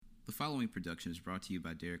following production is brought to you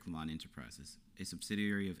by Derek Lamont Enterprises, a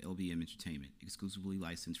subsidiary of LBM Entertainment, exclusively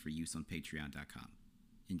licensed for use on Patreon.com.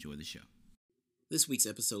 Enjoy the show. This week's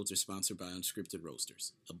episodes are sponsored by Unscripted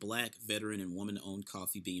Roasters, a black, veteran, and woman-owned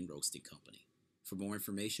coffee bean roasting company. For more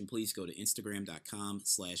information, please go to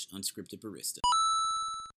Instagram.com/unscriptedbarista.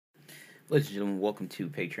 Ladies and gentlemen, welcome to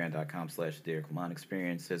Patreon.com/Derek Lamont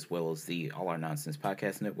Experience, as well as the All Our Nonsense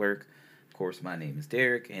Podcast Network. Of course, my name is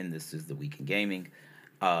Derek, and this is The Week in Gaming.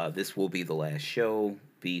 This will be the last show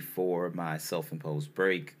before my self-imposed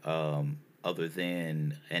break, other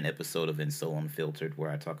than an episode of Inso Unfiltered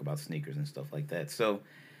where I talk about sneakers and stuff like that. So,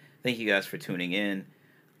 thank you guys for tuning in.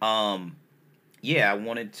 I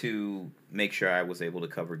wanted to make sure I was able to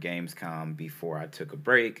cover Gamescom before I took a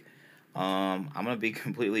break. I'm going to be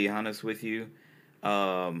completely honest with you.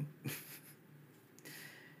 There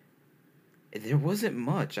wasn't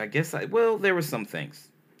much. There were some things.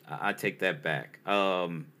 I take that back.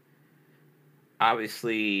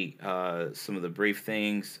 Obviously, some of the brief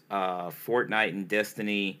things. Fortnite and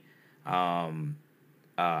Destiny.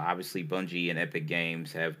 Obviously, Bungie and Epic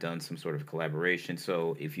Games have done some sort of collaboration.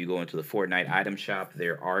 So if you go into the Fortnite item shop,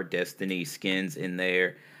 there are Destiny skins in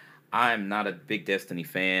there. I'm not a big Destiny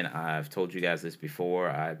fan. I've told you guys this before.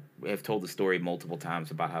 I have told the story multiple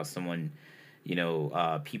times about how someone,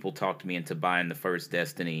 people talked me into buying the first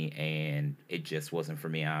Destiny, and it just wasn't for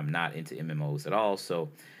me. I'm not into MMOs at all.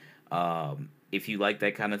 So if you like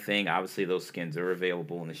that kind of thing, obviously those skins are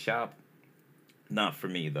available in the shop. Not for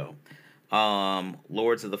me, though.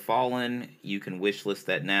 Lords of the Fallen, you can wishlist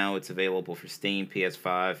that now. It's available for Steam,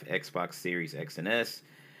 PS5, Xbox Series X and S.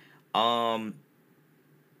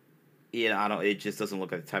 It just doesn't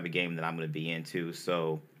look like the type of game that I'm going to be into,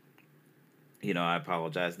 so, I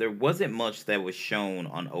apologize. There wasn't much that was shown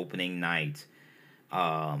on opening night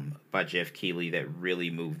by Jeff Keighley that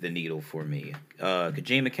really moved the needle for me.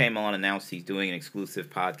 Kojima came on, announced he's doing an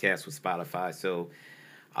exclusive podcast with Spotify, so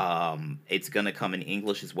it's going to come in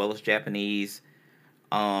English as well as Japanese.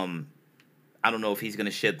 I don't know if he's going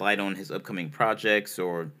to shed light on his upcoming projects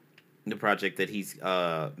or the project that he's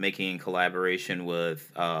making in collaboration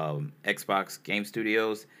with Xbox Game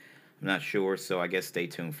Studios. I'm not sure, so I guess stay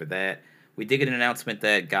tuned for that. We did get an announcement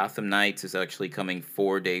that Gotham Knights is actually coming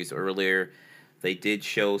 4 days earlier. They did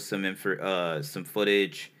show some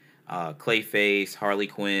footage, Clayface, Harley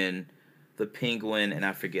Quinn, the Penguin, and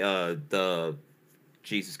I forget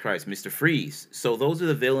Mr. Freeze. So those are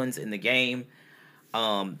the villains in the game.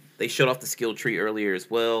 They showed off the skill tree earlier as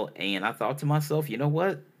well, and I thought to myself, you know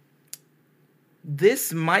what?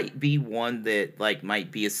 This might be one that might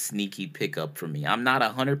be a sneaky pickup for me. I'm not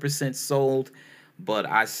 100% sold, but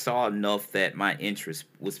I saw enough that my interest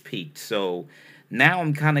was piqued. So now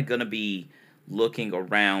I'm kind of going to be looking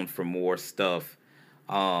around for more stuff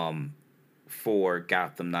for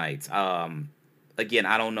Gotham Knights. Again,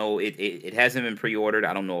 I don't know. It hasn't been pre-ordered.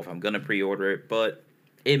 I don't know if I'm going to pre-order it, but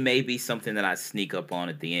it may be something that I sneak up on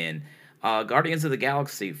at the end. Guardians of the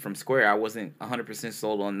Galaxy from Square, I wasn't 100%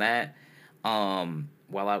 sold on that.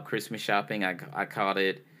 While out Christmas shopping, I caught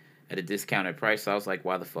it at a discounted price. So I was like,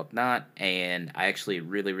 why the fuck not? And I actually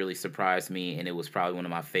really, really surprised me, and it was probably one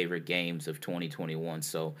of my favorite games of 2021.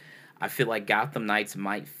 So I feel like Gotham Knights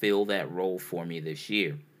might fill that role for me this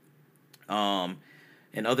year.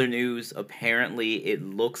 In other news, apparently it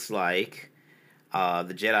looks like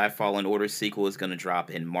the Jedi Fallen Order sequel is going to drop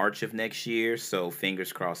in March of next year. So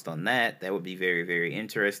fingers crossed on that. That would be very, very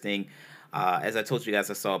interesting. As I told you guys,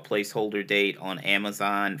 I saw a placeholder date on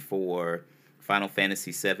Amazon for Final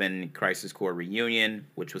Fantasy VII Crisis Core Reunion,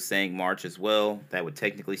 which was saying March as well. That would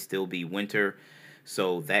technically still be winter,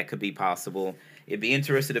 so that could be possible. It'd be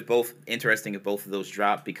interesting if both of those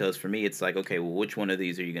drop, because for me, it's like, okay, well, which one of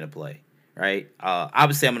these are you going to play, right?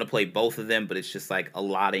 Obviously, I'm going to play both of them, but it's just like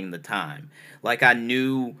allotting the time. Like I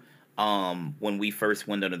knew when we first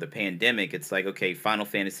went under the pandemic, it's like, okay, Final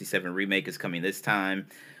Fantasy VII Remake is coming this time.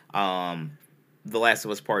 The Last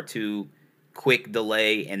of Us Part 2, quick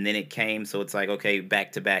delay, and then it came, so it's like, okay,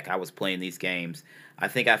 back to back, I was playing these games. I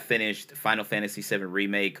think I finished Final Fantasy VII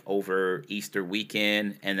Remake over Easter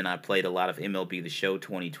weekend, and then I played a lot of MLB The Show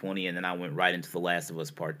 2020, and then I went right into The Last of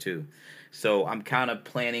Us Part 2. So I'm kind of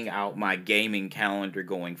planning out my gaming calendar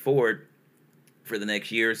going forward for the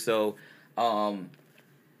next year or so.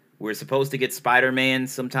 We're supposed to get Spider-Man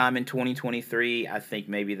sometime in 2023. I think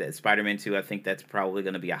maybe that Spider-Man 2, I think that's probably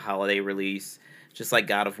going to be a holiday release, just like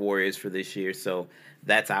God of War is for this year. So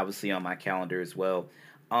that's obviously on my calendar as well.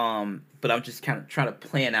 But I'm just kind of trying to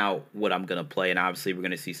plan out what I'm going to play, and obviously we're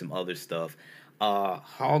going to see some other stuff.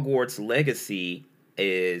 Hogwarts Legacy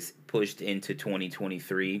is pushed into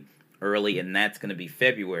 2023 early, and that's going to be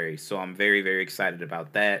February. So I'm very, very excited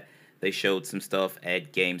about that. They showed some stuff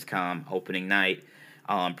at Gamescom opening night.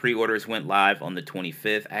 Pre-orders went live on the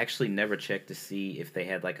 25th. I actually never checked to see if they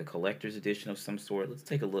had like a collector's edition of some sort. Let's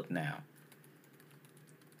take a look now.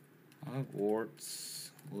 Hogwarts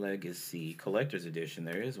Legacy collector's edition.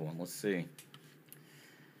 There is one. Let's see.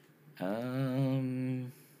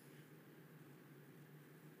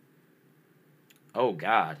 Oh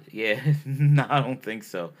God, yeah. No, I don't think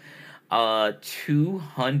so.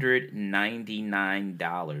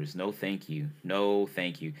 $299. No, thank you. No,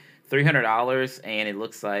 thank you. $300, and it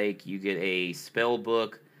looks like you get a spell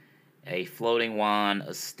book, a floating wand,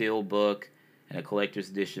 a steel book, and a collector's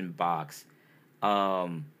edition box.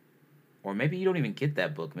 Um, or maybe you don't even get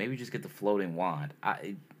that book. Maybe you just get the floating wand.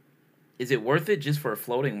 Is it worth it just for a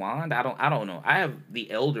floating wand? I don't know. I have the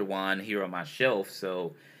Elder Wand here on my shelf,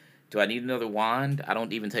 so do I need another wand? I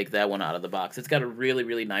don't even take that one out of the box. It's got a really,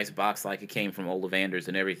 really nice box like it came from Ollivanders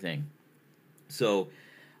and everything. So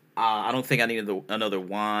I don't think I need another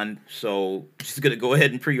wand. So just going to go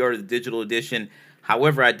ahead and pre-order the digital edition.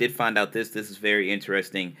 However, I did find out this. This is very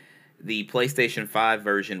interesting. The PlayStation 5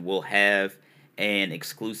 version will have an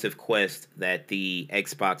exclusive quest that the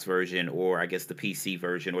Xbox version, or I guess the PC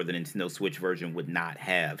version or the Nintendo Switch version, would not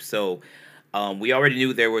have. So we already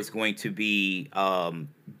knew there was going to be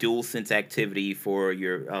dual sense activity for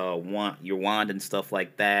your wand and stuff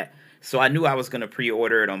like that. So I knew I was going to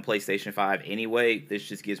pre-order it on PlayStation 5 anyway. This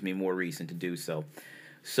just gives me more reason to do so.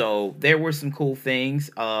 So there were some cool things.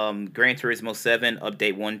 Gran Turismo 7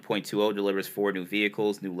 Update 1.20 delivers 4 new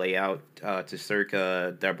vehicles, new layout to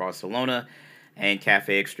Circuit de Barcelona, and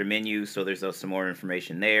Cafe Extra menu. So there's some more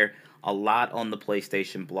information there. A lot on the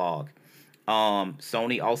PlayStation blog.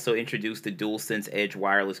 Sony also introduced the DualSense Edge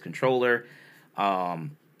wireless controller.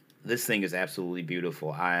 This thing is absolutely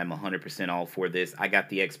beautiful. I am 100% all for this. I got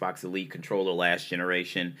the Xbox Elite controller last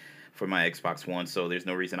generation for my Xbox One, so there's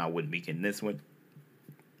no reason I wouldn't be getting this one.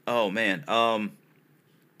 Oh, man.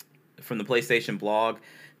 From the PlayStation blog,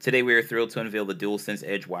 today we are thrilled to unveil the DualSense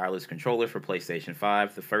Edge wireless controller for PlayStation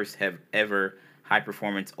 5, the first ever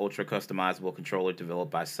high-performance, ultra-customizable controller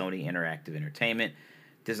developed by Sony Interactive Entertainment,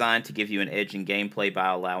 designed to give you an edge in gameplay by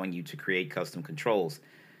allowing you to create custom controls.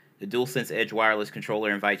 The DualSense Edge wireless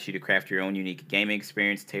controller invites you to craft your own unique gaming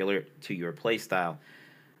experience tailored to your playstyle.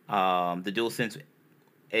 The DualSense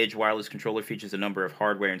Edge wireless controller features a number of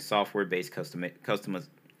hardware and software-based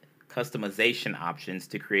customization options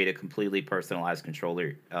to create a completely personalized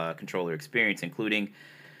controller experience, including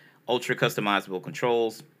ultra customizable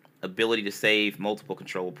controls, ability to save multiple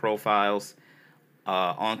controller profiles,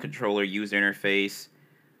 on controller user interface,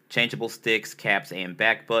 changeable sticks, caps, and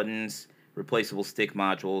back buttons, replaceable stick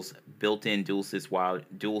modules, built-in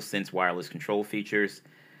DualSense wireless control features.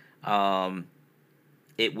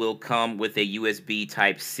 It will come with a USB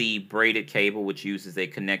Type-C braided cable, which uses a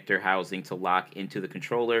connector housing to lock into the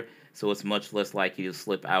controller, so it's much less likely to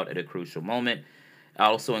slip out at a crucial moment. It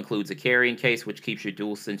also includes a carrying case, which keeps your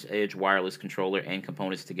DualSense Edge wireless controller and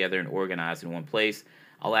components together and organized in one place.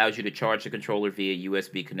 Allows you to charge the controller via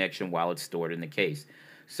USB connection while it's stored in the case.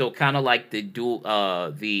 So kind of like the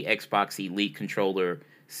Xbox Elite controller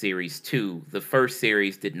Series 2. The first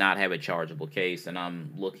series did not have a chargeable case, and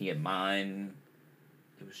I'm looking at mine.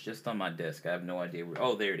 It was just on my desk. I have no idea where.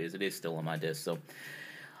 Oh, there it is. It is still on my desk. So,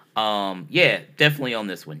 yeah, definitely on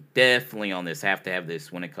this one. Definitely on this. Have to have this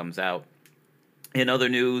when it comes out. In other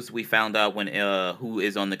news, we found out when who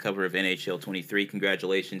is on the cover of NHL 23.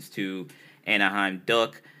 Congratulations to Anaheim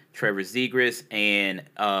Duck, Trevor Zegras, and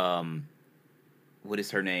what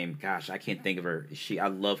is her name? Gosh, I can't think of her. I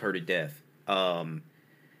love her to death.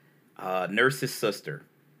 Nurse's sister.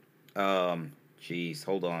 Jeez,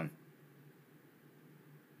 hold on.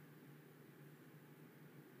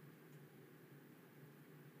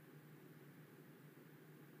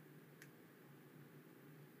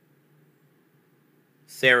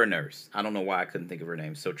 Sarah Nurse. I don't know why I couldn't think of her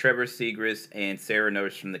name. So Trevor Zegras and Sarah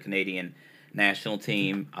Nurse from the Canadian national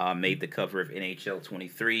team made the cover of NHL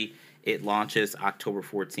 23. It launches October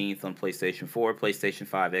 14th on PlayStation 4, PlayStation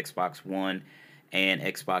 5, Xbox One, and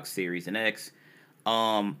Xbox Series and X.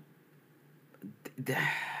 The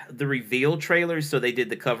reveal trailer, so they did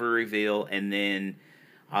the cover reveal and then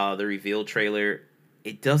the reveal trailer.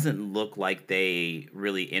 It doesn't look like they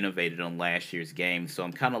really innovated on last year's game, so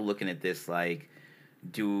I'm kind of looking at this like,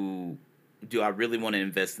 do I really want to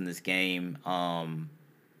invest in this game? I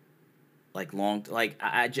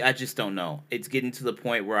just don't know. It's getting to the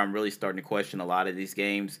point where I'm really starting to question a lot of these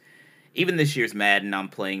games. Even this year's Madden, I'm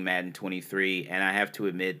playing Madden 23, and I have to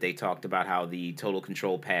admit they talked about how the total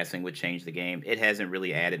control passing would change the game. It hasn't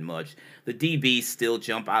really added much. The DBs still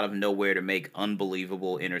jump out of nowhere to make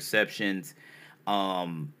unbelievable interceptions.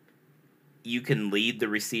 you can lead the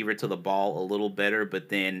receiver to the ball a little better, but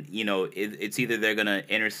then, it's either they're going to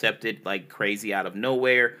intercept it like crazy out of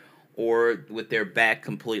nowhere, or with their back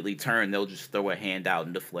completely turned, they'll just throw a hand out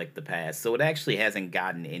and deflect the pass. So it actually hasn't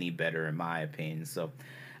gotten any better, in my opinion. So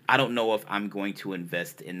I don't know if I'm going to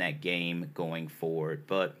invest in that game going forward,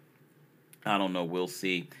 but I don't know. We'll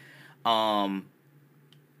see. Um,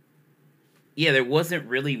 yeah, there wasn't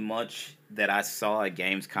really much that I saw at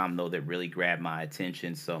Gamescom, though, that really grabbed my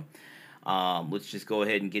attention. So let's just go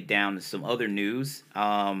ahead and get down to some other news.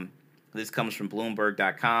 This comes from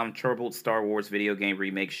Bloomberg.com. Troubled Star Wars video game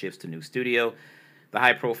remake shifts to new studio. The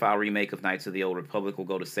high-profile remake of Knights of the Old Republic will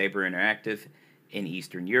go to Saber Interactive in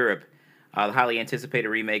Eastern Europe. The highly anticipated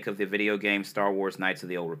remake of the video game Star Wars Knights of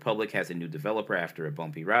the Old Republic has a new developer after a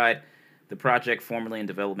bumpy ride. The project, formerly in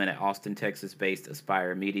development at Austin, Texas-based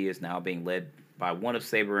Aspyr Media, is now being led by one of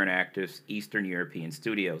Saber Interactive's Eastern European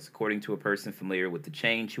studios. According to a person familiar with the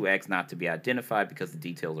change who asks not to be identified because the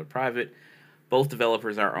details are private, both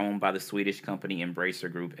developers are owned by the Swedish company Embracer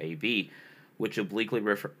Group AB, which obliquely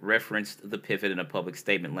referenced the pivot in a public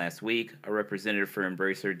statement last week. A representative for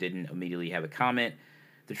Embracer didn't immediately have a comment.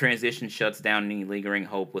 The transition shuts down any lingering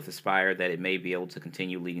hope with Aspyr that it may be able to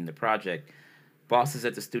continue leading the project. Bosses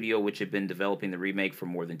at the studio, which had been developing the remake for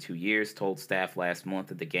more than 2 years, told staff last month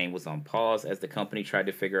that the game was on pause as the company tried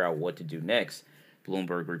to figure out what to do next,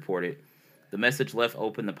 Bloomberg reported. The message left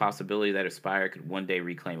open the possibility that Aspyr could one day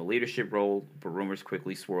reclaim a leadership role, but rumors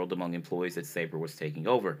quickly swirled among employees that Saber was taking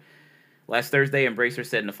over. Last Thursday, Embracer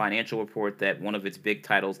said in a financial report that one of its big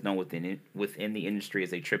titles known within the industry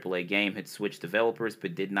as a AAA game had switched developers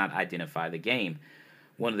but did not identify the game.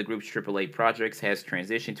 One of the group's AAA projects has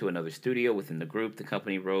transitioned to another studio within the group. The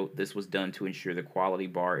company wrote, "This was done to ensure the quality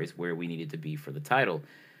bar is where we needed to be for the title."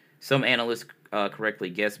 Some analysts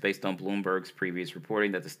correctly guessed, based on Bloomberg's previous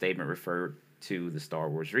reporting, that the statement referred to the Star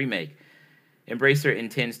Wars remake. Embracer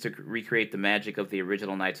intends to recreate the magic of the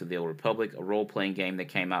original Knights of the Old Republic, a role-playing game that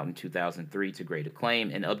came out in 2003 to great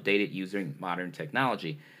acclaim, and updated using modern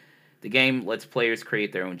technology. The game lets players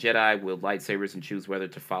create their own Jedi, wield lightsabers, and choose whether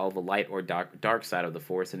to follow the light or dark side of the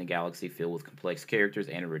Force in a galaxy filled with complex characters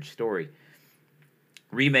and a rich story.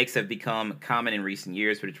 Remakes have become common in recent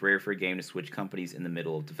years, but it's rare for a game to switch companies in the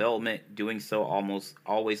middle of development. Doing so almost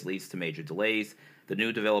always leads to major delays. The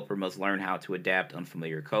new developer must learn how to adapt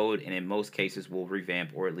unfamiliar code, and in most cases will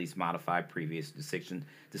revamp or at least modify previous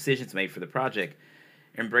decisions made for the project.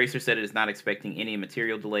 Embracer said it is not expecting any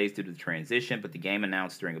material delays due to the transition, but the game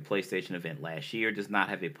announced during a PlayStation event last year does not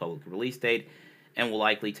have a public release date and will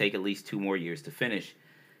likely take at least 2 more years to finish.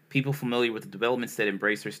 People familiar with the development said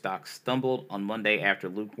Embracer stock stumbled on Monday after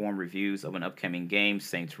lukewarm reviews of an upcoming game,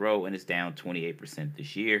 Saints Row, and is down 28%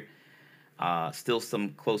 this year. Still, some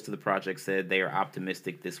close to the project said they are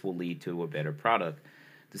optimistic this will lead to a better product.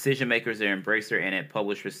 Decision makers at Embracer and at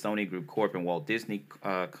publishers Sony Group Corp and Walt Disney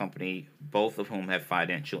Company, both of whom have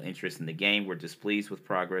financial interest in the game, were displeased with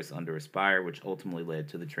progress under Aspyr, which ultimately led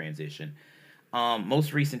to the transition.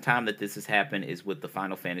 Most recent time that this has happened is with the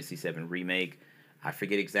Final Fantasy VII Remake. I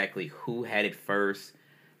forget exactly who had it first,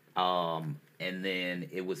 and then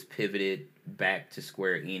it was pivoted back to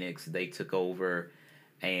Square Enix. They took over,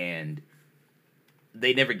 and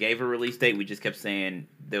they never gave a release date. We just kept saying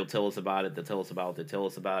they'll tell us about it. They'll tell us about it. They'll tell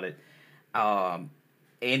us about it. And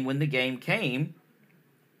when the game came,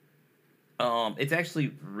 it's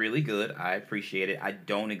actually really good. I appreciate it. I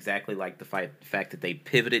don't exactly like the fact that they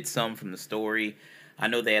pivoted some from the story. I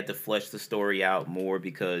know they had to flesh the story out more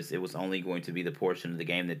because it was only going to be the portion of the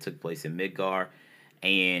game that took place in Midgar.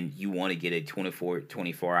 And you want to get a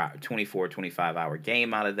 25-hour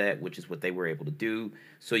game out of that, which is what they were able to do.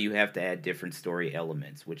 So you have to add different story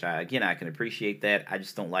elements, which I can appreciate that. I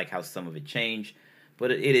just don't like how some of it changed, but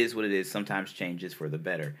it is what it is. Sometimes change is for the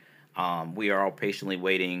better. We are all patiently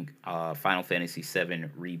waiting Final Fantasy VII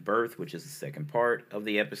Rebirth, which is the second part of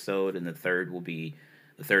the episode, and the third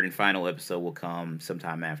and final episode will come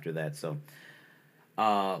sometime after that. So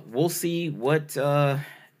we'll see what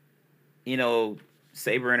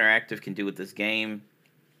Saber Interactive can do with this game.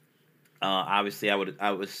 Obviously, I would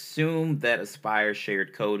assume that Aspyr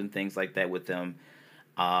shared code and things like that with them,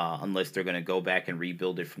 unless they're going to go back and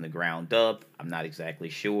rebuild it from the ground up. I'm not exactly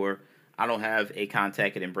sure. I don't have a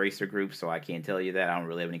contact at Embracer Group, so I can't tell you that. I don't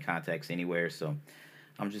really have any contacts anywhere, so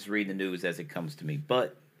I'm just reading the news as it comes to me.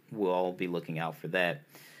 But we'll all be looking out for that.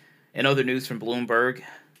 In other news from Bloomberg,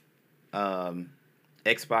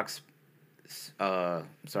 Xbox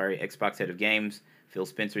head of games Phil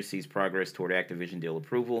Spencer sees progress toward Activision deal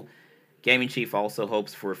approval. Gaming chief also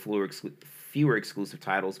hopes for fewer exclusive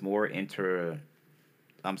titles, more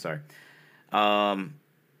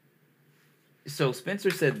So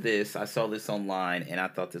Spencer said this. I saw this online, and I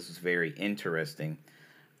thought this was very interesting.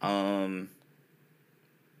 Um,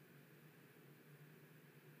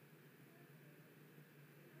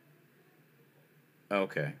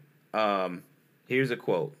 okay. Um, Here's a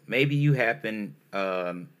quote. Maybe you happen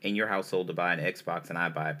in your household to buy an Xbox and I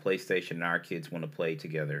buy a PlayStation, and our kids want to play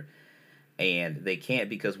together, and they can't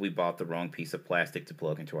because we bought the wrong piece of plastic to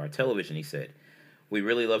plug into our television. He said. We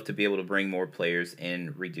really love to be able to bring more players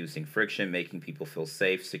in, reducing friction, making people feel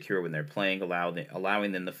safe, secure when they're playing,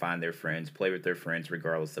 allowing them to find their friends, play with their friends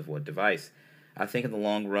regardless of what device. I think in the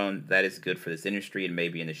long run, that is good for this industry, and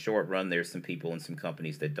maybe in the short run, there's some people and some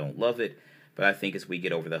companies that don't love it. But I think as we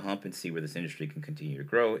get over the hump and see where this industry can continue to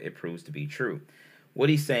grow, it proves to be true. What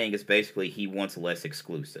he's saying is basically he wants less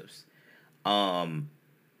exclusives. Um,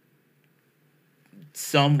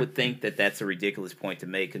 some would think that that's a ridiculous point to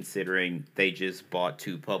make, considering they just bought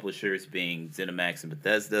two publishers, being ZeniMax and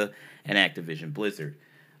Bethesda, and Activision Blizzard.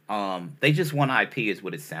 They just want IP, is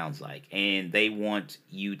what it sounds like, and they want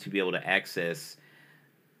you to be able to access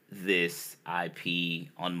this IP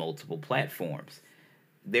on multiple platforms.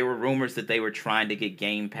 There were rumors that they were trying to get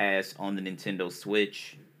Game Pass on the Nintendo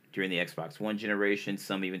Switch during the Xbox One generation.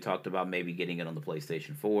 Some even talked about maybe getting it on the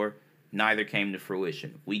PlayStation 4. Neither came to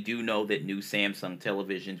fruition. We do know that new Samsung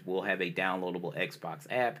televisions will have a downloadable Xbox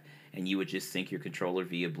app, and you would just sync your controller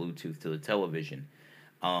via Bluetooth to the television.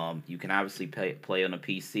 You can obviously play on a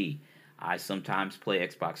PC. I sometimes play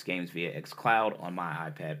Xbox games via xCloud on my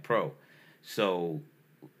iPad Pro. So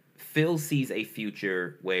Phil sees a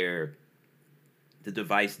future where the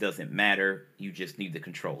device doesn't matter. You just need the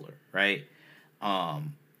controller, right?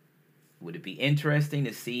 Um, would it be interesting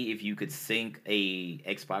to see if you could sync a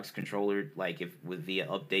Xbox controller, like if with via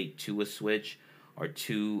update to a Switch or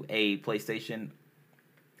to a PlayStation?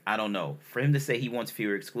 I don't know. For him to say he wants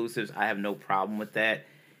fewer exclusives, I have no problem with that.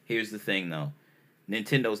 Here's the thing, though.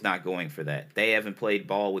 Nintendo's not going for that. They haven't played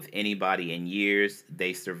ball with anybody in years.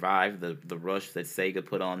 They survived the rush that Sega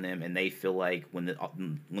put on them, and they feel like when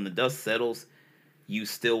the dust settles, you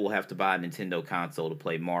still will have to buy a Nintendo console to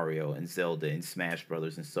play Mario and Zelda and Smash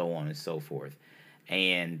Brothers and so on and so forth.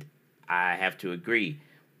 And I have to agree.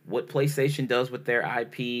 What PlayStation does with their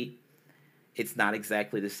IP, it's not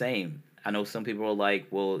exactly the same. I know some people are like,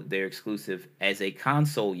 well, they're exclusive as a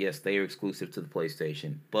console. Yes, they are exclusive to the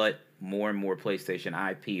PlayStation, but more and more PlayStation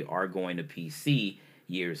IP are going to PC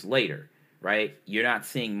years later, right? You're not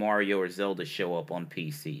seeing Mario or Zelda show up on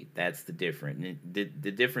PC. That's the difference.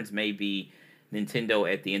 The difference may be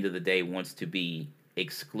Nintendo at the end of the day wants to be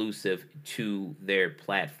exclusive to their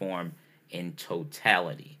platform in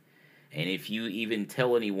totality. And if you even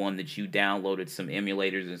tell anyone that you downloaded some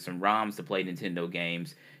emulators and some ROMs to play Nintendo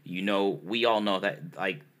games, we all know that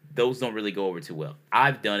like those don't really go over too well.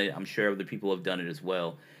 I've done it. I'm sure other people have done it as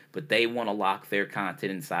well. But they want to lock their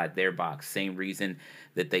content inside their box. Same reason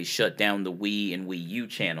that they shut down the Wii and Wii U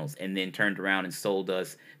channels and then turned around and sold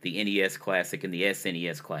us the NES Classic and the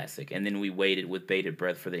SNES Classic. And then we waited with bated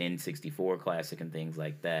breath for the N64 Classic and things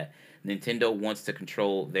like that. Nintendo wants to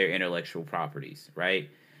control their intellectual properties, right?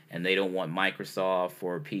 And they don't want Microsoft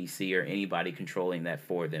or PC or anybody controlling that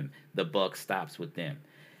for them. The buck stops with them.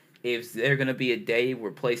 Is there going to be a day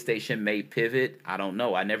where PlayStation may pivot? I don't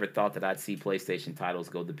know. I never thought that I'd see PlayStation titles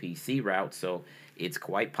go the PC route, so it's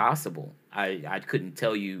quite possible. I couldn't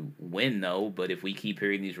tell you when, though, but if we keep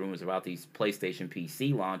hearing these rumors about these PlayStation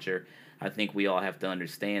PC launcher, I think we all have to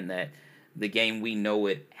understand that the game we know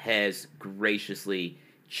it has graciously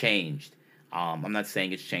changed. I'm not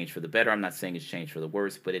saying it's changed for the better. I'm not saying it's changed for the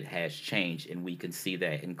worse, but it has changed, and we can see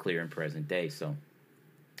that in clear and present day. So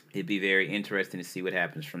it'd be very interesting to see what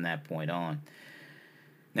happens from that point on.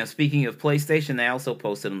 Now, speaking of PlayStation, they also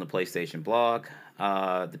posted on the PlayStation blog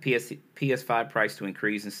the PS5 price to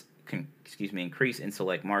increase in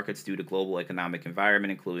select markets due to global economic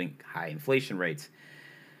environment, including high inflation rates.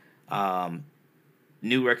 Um,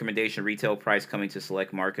 New recommendation retail price coming to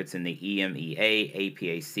select markets in the EMEA,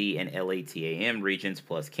 APAC, and LATAM regions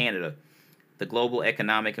plus Canada. The global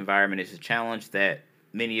economic environment is a challenge that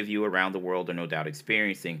many of you around the world are no doubt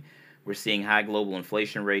experiencing. We're seeing high global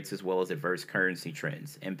inflation rates as well as adverse currency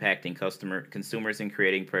trends, impacting consumers and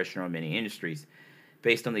creating pressure on many industries.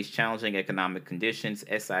 Based on these challenging economic conditions,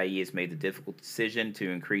 SIE has made the difficult decision to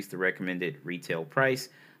increase the recommended retail price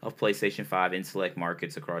of PlayStation 5 in select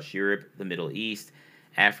markets across Europe, the Middle East,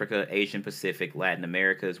 Africa, Asian Pacific, Latin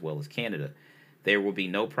America, as well as Canada. There will be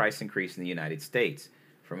no price increase in the United States.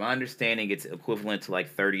 From my understanding, it's equivalent to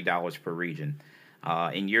like $30 per region.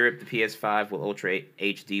 In Europe, the PS5 with Ultra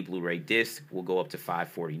HD Blu-ray disc will go up to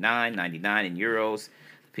 $549.99 in euros.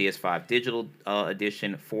 The PS5 digital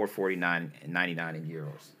edition $449.99 in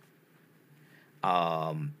euros.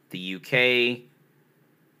 The UK,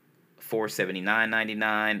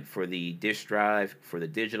 $479.99 for the disk drive. For the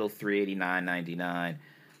digital, $389.99.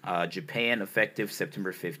 Japan, effective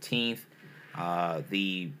September 15th.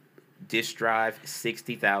 The disk drive,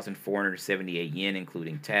 60,478 yen,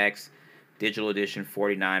 including tax. Digital edition,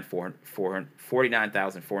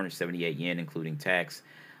 49,478 yen, including tax.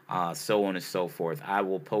 So on and so forth. I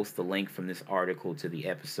will post the link from this article to the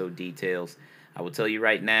episode details. I will tell you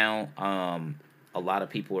right now, a lot of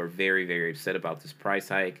people are very, very upset about this price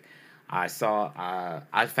hike. I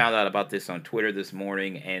found out about this on Twitter this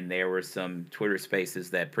morning, and there were some Twitter spaces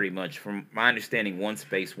that pretty much, from my understanding, one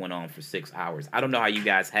space went on for 6 hours. I don't know how you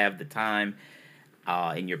guys have the time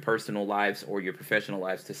in your personal lives or your professional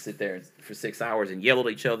lives to sit there for 6 hours and yell at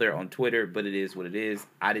each other on Twitter, but it is what it is.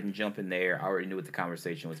 I didn't jump in there. I already knew what the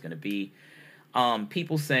conversation was going to be.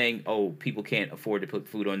 People saying, oh, people can't afford to put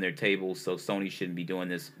food on their table, so Sony shouldn't be doing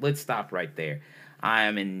this. Let's stop right there. I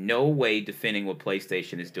am in no way defending what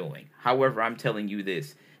PlayStation is doing. However, I'm telling you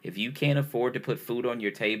this. If you can't afford to put food on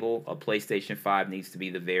your table, a PlayStation 5 needs to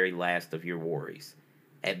be the very last of your worries.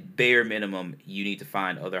 At bare minimum, you need to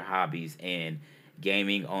find other hobbies, and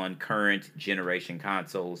gaming on current generation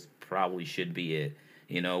consoles probably should be it.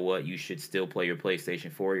 You know what? You should still play your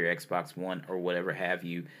PlayStation 4, your Xbox One, or whatever have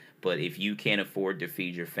you. But if you can't afford to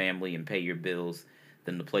feed your family and pay your bills,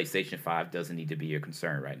 then the PlayStation 5 doesn't need to be your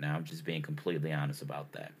concern right now. I'm just being completely honest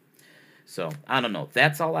about that. So, I don't know.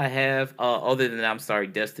 That's all I have. Other than that, I'm sorry,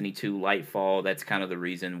 Destiny 2 Lightfall, that's kind of the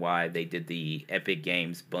reason why they did the Epic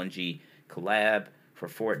Games Bungie collab for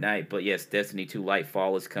Fortnite. But yes, Destiny 2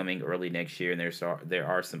 Lightfall is coming early next year, and there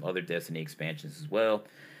are some other Destiny expansions as well.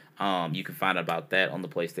 You can find out about that on the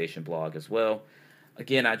PlayStation blog as well.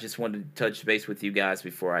 Again, I just wanted to touch base with you guys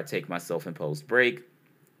before I take my self-imposed break.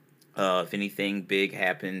 If anything big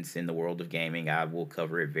happens in the world of gaming, I will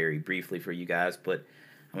cover it very briefly for you guys. But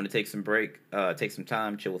I'm going to take some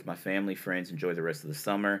time, chill with my family, friends, enjoy the rest of the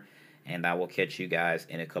summer, and I will catch you guys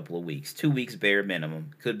in a couple of weeks. 2 weeks bare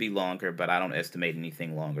minimum. Could be longer, but I don't estimate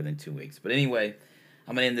anything longer than 2 weeks. But anyway,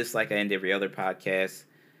 I'm going to end this like I end every other podcast.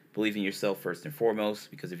 Believe in yourself first and foremost,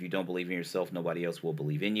 because if you don't believe in yourself, nobody else will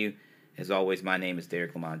believe in you. As always, my name is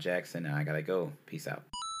Derek Lamont Jackson, and I gotta go. Peace out.